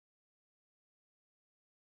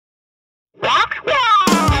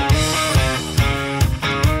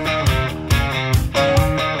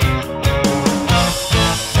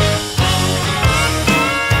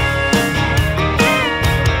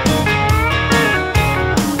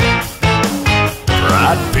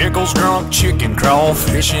Pickles, drunk chicken,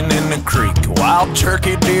 crawfishing in the creek. Wild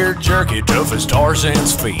turkey, deer jerky, tough as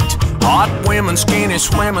Tarzan's feet. Hot women, skinny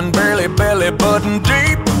swimming, barely belly button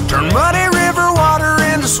deep. Turn muddy river water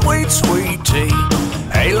into sweet, sweet tea.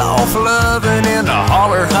 Hayloft loving in the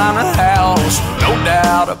holler behind the house. No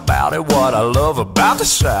doubt about it, what I love about the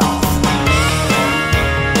South.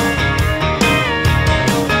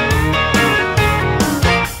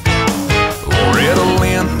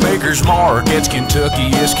 Baker's Market's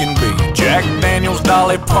Kentucky as can be. Jack Daniels,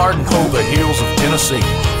 Dolly Parton, hold the hills of Tennessee.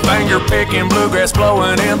 Finger picking, bluegrass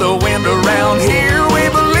blowing in the wind around here. We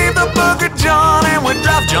believe the Book of John and we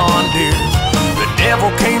drive John Deere. The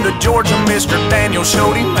devil came to Georgia, Mr. Daniel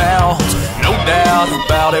showed him out. No doubt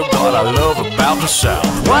about it, what I love about the South.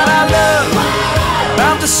 What I love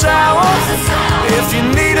about the South. If you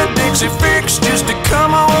need a Dixie fix, just to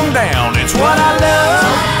come on down. It's what I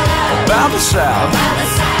love about the South.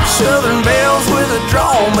 Southern bells with a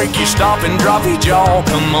draw make you stop and drop your jaw.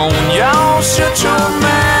 Come on, y'all, shut your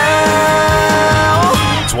mouth.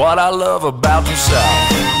 It's what I love about the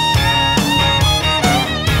South.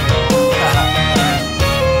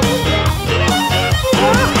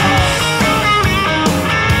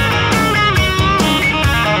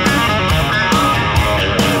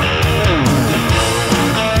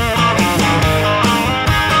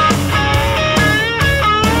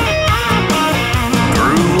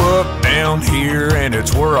 Here, and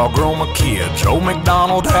it's where I'll grow my kids. Old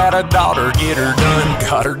MacDonald had a daughter, get her done,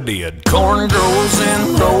 got her dead. Corn grows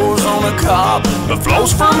and grows on a cob, but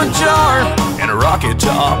flows from a jar in a rocket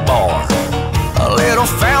top bar. A little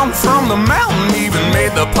fountain from the mountain even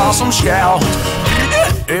made the possum shout.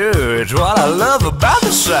 Ew, it's what I love about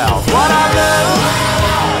the South. What I love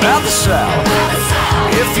about the South.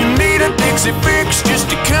 If you need a Dixie fix, just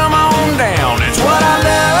to come on down. It's what I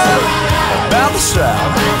love about the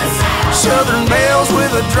South. Southern bells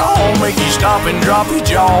with a draw make you stop and drop your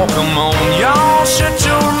jaw. Come on, y'all, shut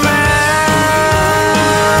your mouth.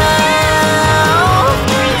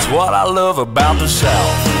 It's what I love about the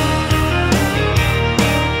South.